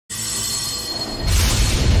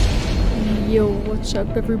Yo, what's up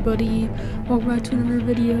everybody? Welcome back to another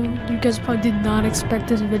video. You guys probably did not expect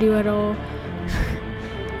this video at all.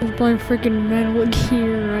 I was playing freaking Metal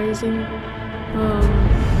Gear Rising.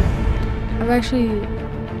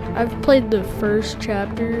 I've played the first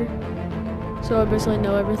chapter, so I basically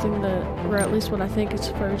know everything that, or at least what I think is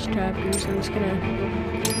the first chapter, so I'm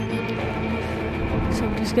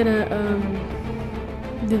just gonna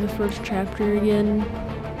do the first chapter again.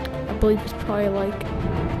 I believe it's probably like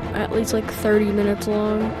at least like 30 minutes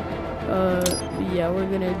long. Yeah, we're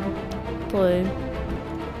gonna play.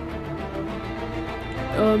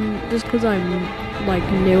 Just cause I'm like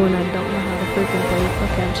new and I don't know how to freaking play.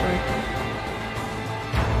 Okay, I'm sorry.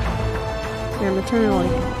 Yeah, I'm gonna turn it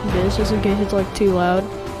like this just in case it's like too loud.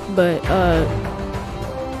 But I'm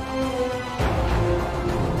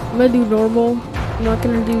gonna do normal. I'm not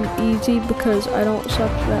gonna do easy because I don't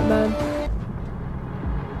suck that bad.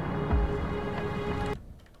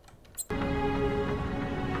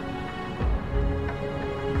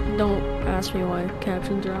 Don't ask me why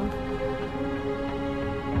captions are on.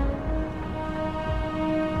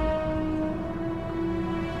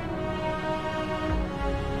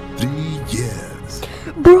 Yes.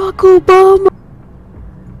 Barack Obama!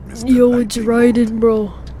 Mr. Yo, it's Lightning Raiden,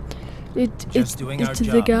 bro. It's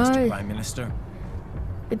the guy. Mr. Prime Minister.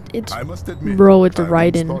 It's I must admit, bro, it's I once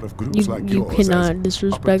Raiden. thought of groups like You yours cannot as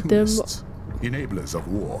disrespect them. opportunists, enablers of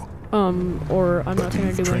war. Or I'm not gonna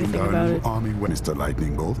You've do trained anything our about new it. army, Mr.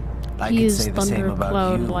 Lightning Bolt. I He could is say the same Thunder about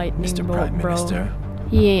Cloud you, Lightning Mr. Bolt, Prime bro. Minister.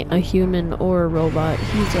 He ain't a human or a robot.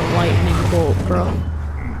 He's a lightning bolt, bro.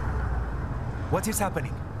 What is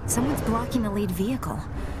happening? Someone's blocking the lead vehicle.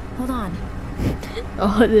 Hold on.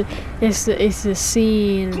 Oh, it's the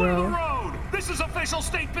scene, Clear the bro. road! This is official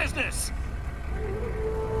state business!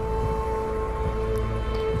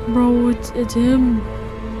 Bro, it's him.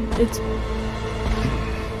 It's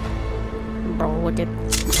bro. Look at.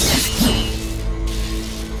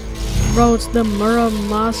 Bro, it's the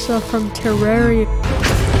Muramasa from Terraria.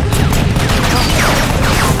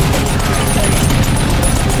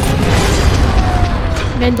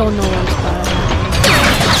 Men don't know what's bad.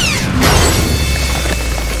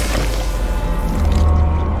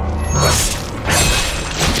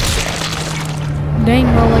 Dang,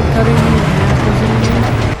 bro, like cutting me in half isn't it?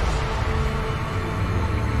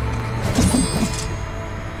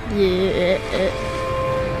 Yeah.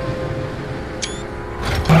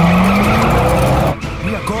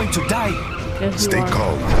 We are going to die. Yes, you Stay are.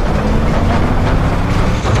 calm.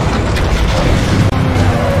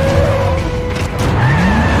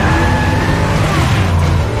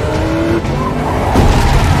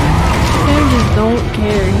 They just don't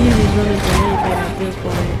care. He's just running for anything at this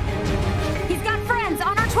point. He's got friends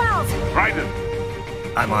on our 12. Raiden!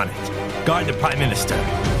 I'm on it. Guard the Prime Minister.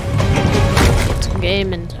 It's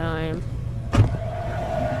gaming time.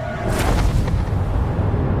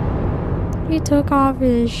 He took off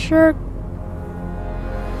his shirt.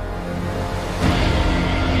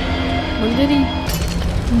 When did he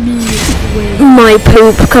meet with My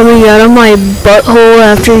poop coming out of my butthole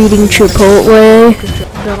after eating Chipotle.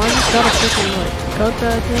 Damn, I just gotta freaking like cut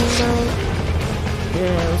that thing down.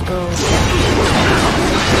 Yeah, let's go.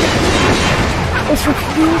 Oh, fuck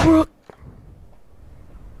you, bro.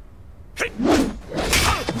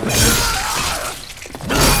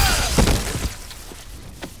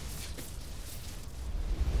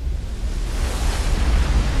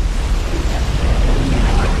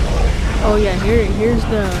 Oh yeah, here's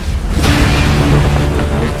the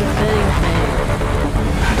thing.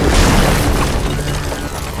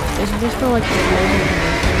 It's just for like the loading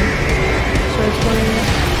connection. So it's going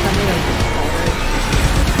kind of like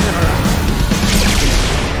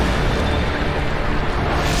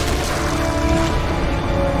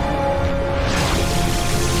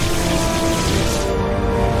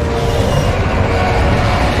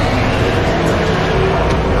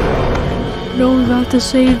no, we got to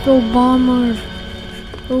save Obama.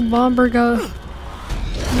 Obama got.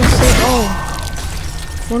 Let's say, oh,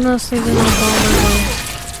 we're not saving Obama though.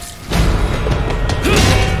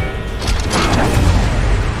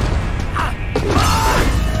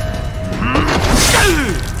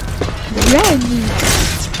 Ready.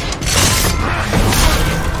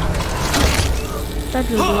 That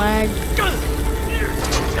just lagged.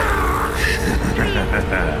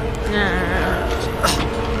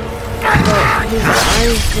 But his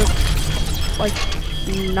eyes look like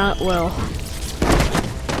not well.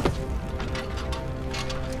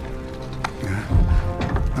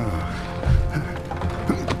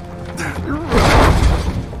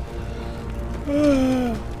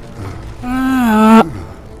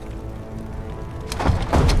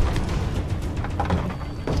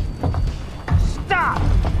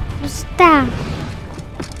 Stop.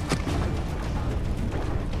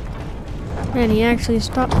 Man, he actually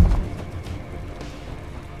stopped.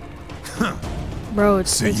 Bro,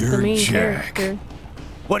 it's So the you're main Jack. character.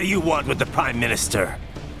 What do you want with the Prime Minister?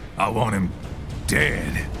 I want him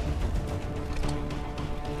dead.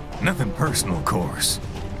 Nothing personal, of course.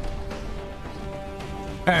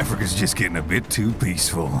 Africa's just getting a bit too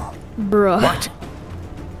peaceful. Bruh. What?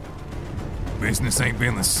 Business ain't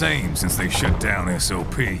been the same since they shut down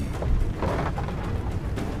SOP.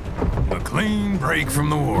 A clean break from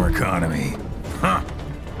the war economy. Huh.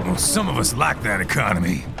 Well, some of us like that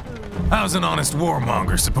economy. How's an honest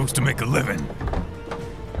warmonger supposed to make a living?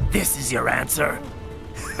 This is your answer?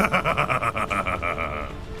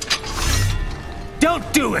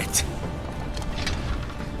 Don't do it!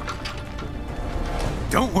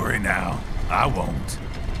 Don't worry now. I won't.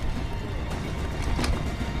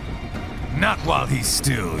 Not while he's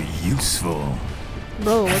still useful.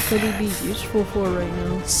 Bro, what could he be useful for right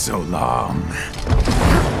now? So long.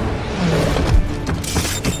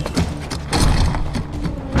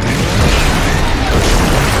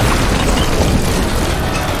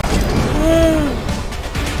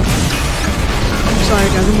 I'm sorry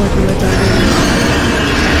guys, I'm looking at that.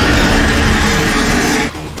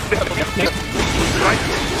 Right.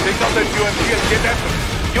 Signal that UMP has get after.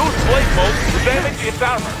 Use blade mode to damage its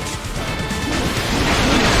armor.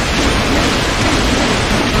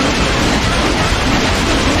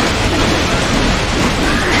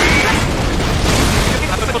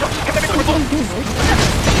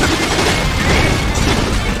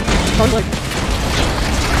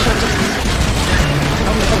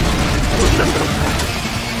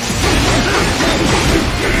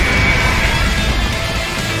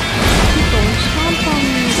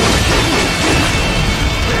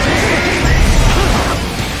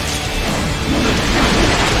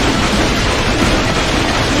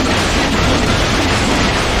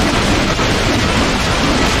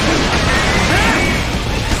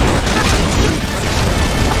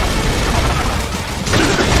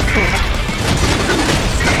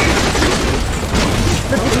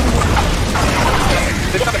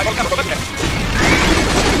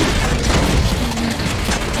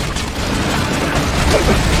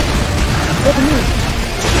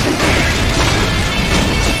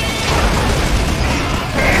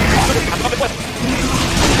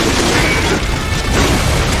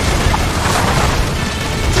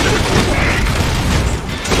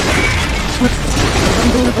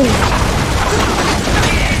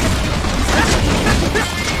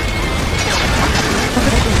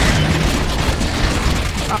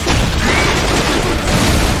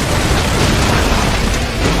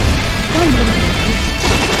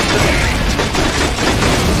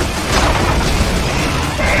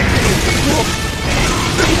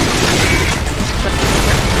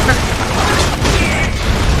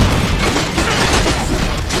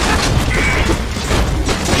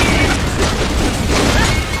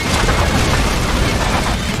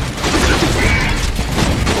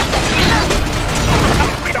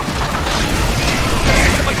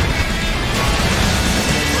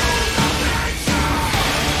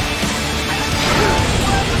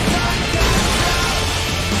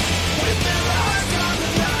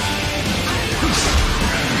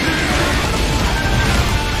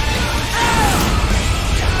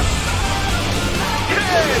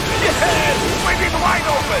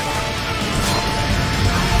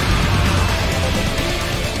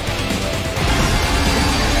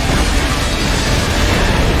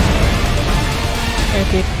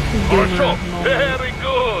 Marshal, very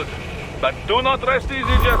good. But do not rest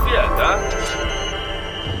easy just yet, huh?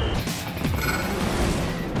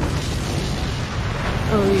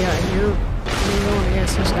 Oh yeah, you're going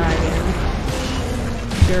against this guy again.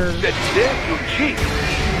 You're... The damn you cheat.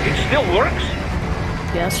 It still works?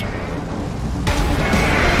 Yes.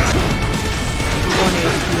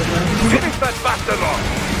 Finish that bastard off.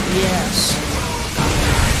 Yes.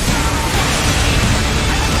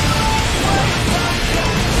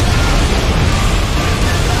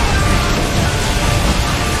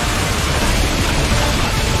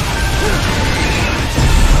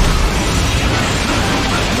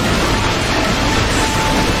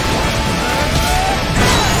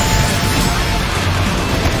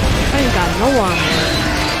 I ain't got no armor.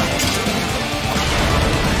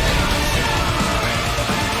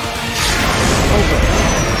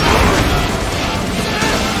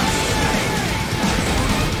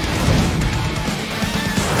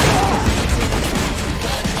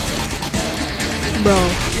 Bro,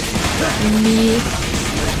 me,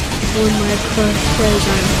 when my crush says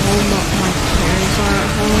I'm home, but my parents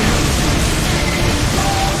aren't home.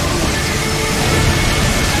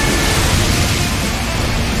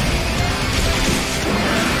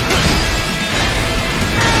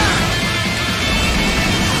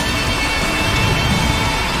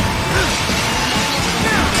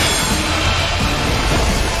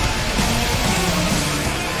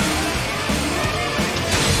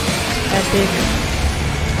 epic.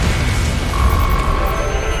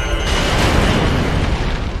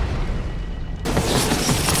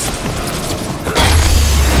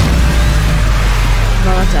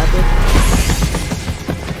 No, that's epic.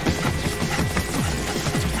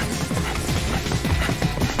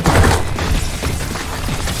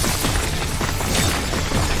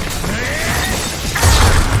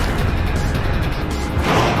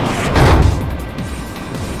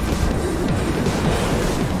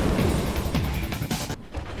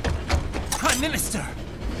 Prime Minister!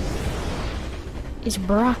 It's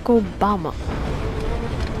Barack Obama.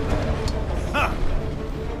 Huh.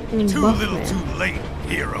 And Too Buff little Man. too late,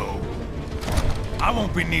 hero. I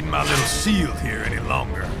won't be needing my little shield here any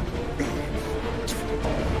longer.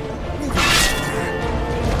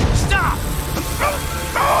 Stop!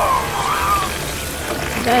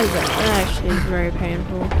 That actually is very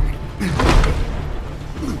painful.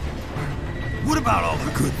 What about all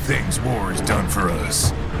the good things war has done for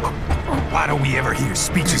us? Why don't we ever hear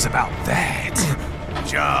speeches about that?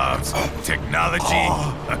 Jobs, technology,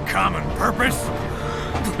 a common purpose?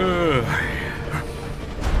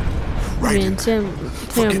 I mean, Sam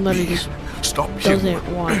literally just Stop him.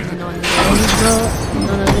 doesn't want none of this, bro.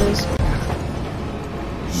 None of this.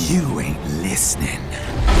 You ain't listening.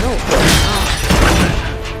 No.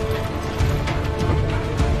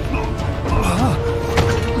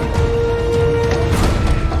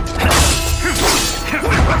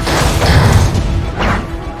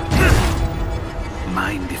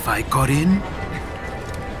 Mind if I got in?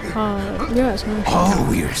 Yeah, it's nice. All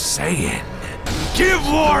we're saying. Give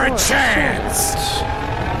war a chance!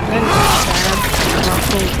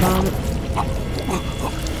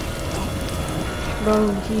 Bro,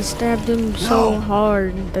 he stabbed him so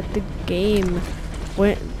hard that the game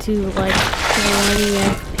went to like 20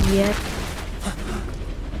 FPS.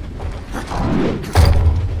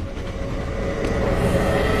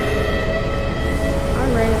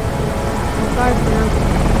 Alright. Bye for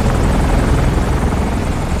now.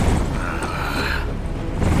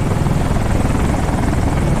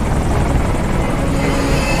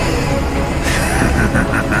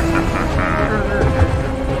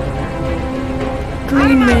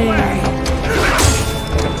 Green Man.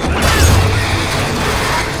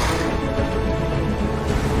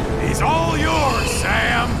 He's all yours,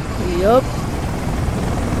 Sam! Yup.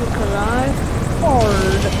 Look alive.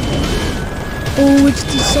 Hard. Oh, it's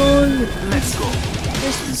the song. Let's go.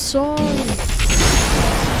 It's the song.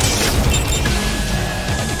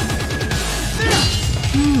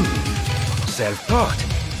 Self-taught.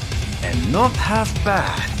 And not half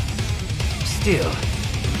bad. Still.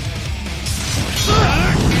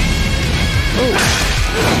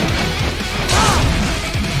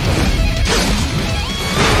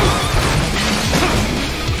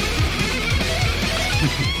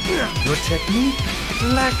 Your technique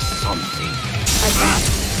lacks something.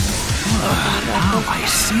 Now I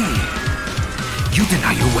see. You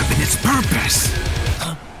deny your weapon its purpose.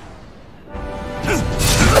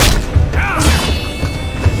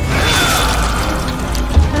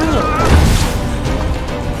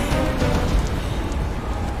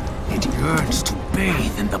 It yearns to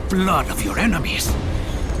bathe in the blood of your enemies,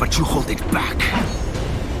 but you hold it back.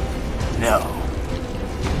 No.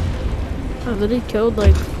 I literally killed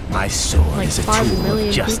like My sword is a 5 tool million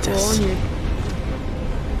of people justice. on here.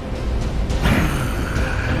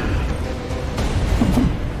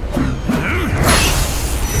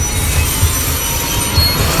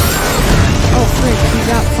 Oh frick, he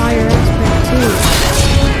got fire aspect too.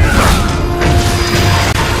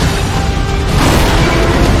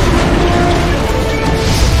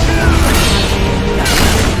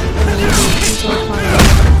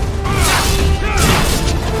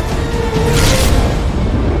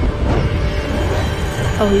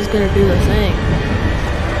 Oh, he's gonna do the thing.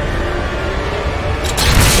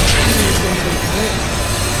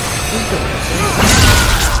 He's doing the thing.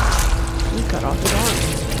 He cut off his arm.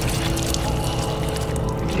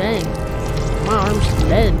 Dang. My arm's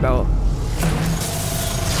dead, bro.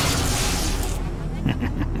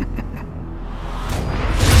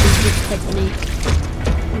 This is technique.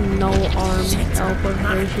 No arm alpha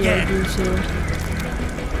ratio jutsu.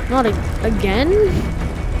 Not again?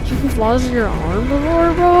 You've lost your arm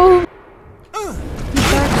before, bro?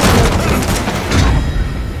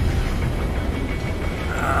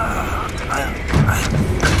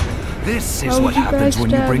 This is How what would you happens when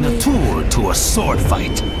you backstab bring a me? tool to a sword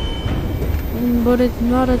fight. But it's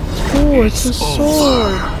not a tool, it's a It's over.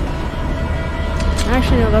 sword.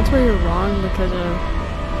 Actually, no, that's where you're wrong because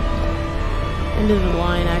end of the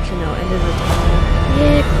line, actually, no, end of the tunnel.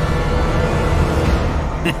 Yeah.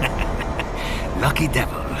 Lucky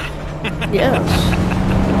devil. Yes.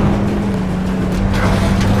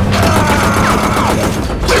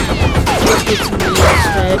 It's me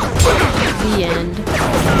instead. The end.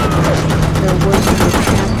 There was no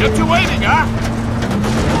chapter. Get you waiting, huh?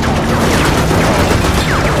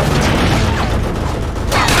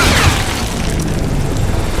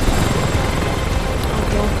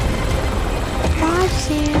 Bye,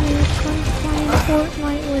 Sam. It was fun playing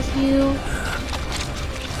Fortnite with you.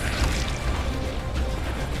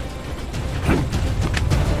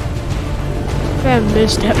 I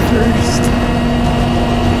missed at first.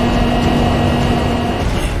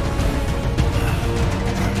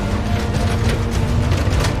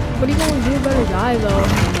 What are you gonna do about a guy though?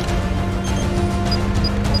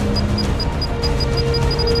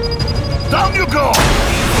 Down you go!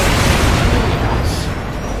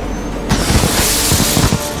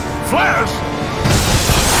 Flares!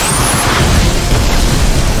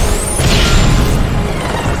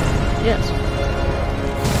 Yes.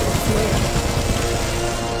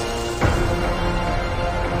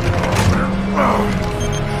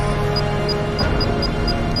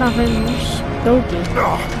 Nothing stupid.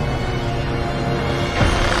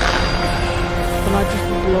 But I just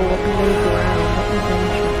blow up and the ground.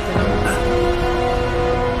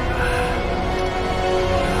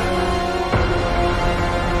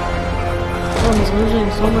 Oh, he's losing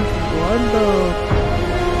so much blood though.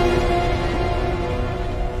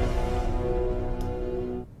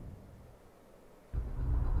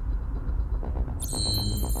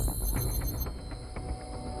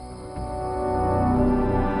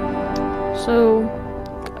 So,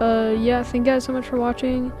 yeah, thank you guys so much for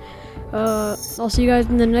watching. I'll see you guys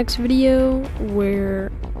in the next video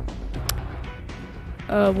where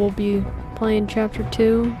we'll be playing chapter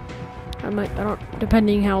 2. I don't,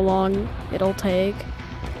 depending how long it'll take.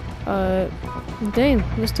 Dang,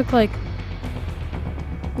 this took like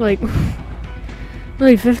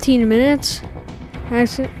 15 minutes.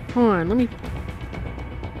 Actually, hold on, let me.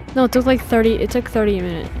 No, it took like 30. It took 30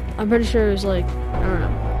 minutes. I'm pretty sure it was like, I don't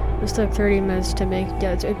know. This took 30 minutes to make.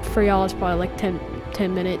 Yeah, for y'all, it's probably like 10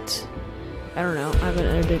 minutes. I don't know. I haven't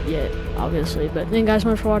edited yet, obviously. But thank you guys so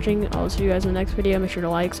much for watching. I'll see you guys in the next video. Make sure to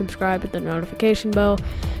like, subscribe, hit the notification bell,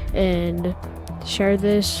 and share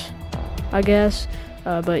this, I guess.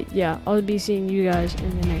 But yeah, I'll be seeing you guys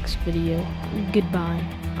in the next video. Goodbye,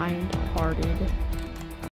 Iron-Hearted.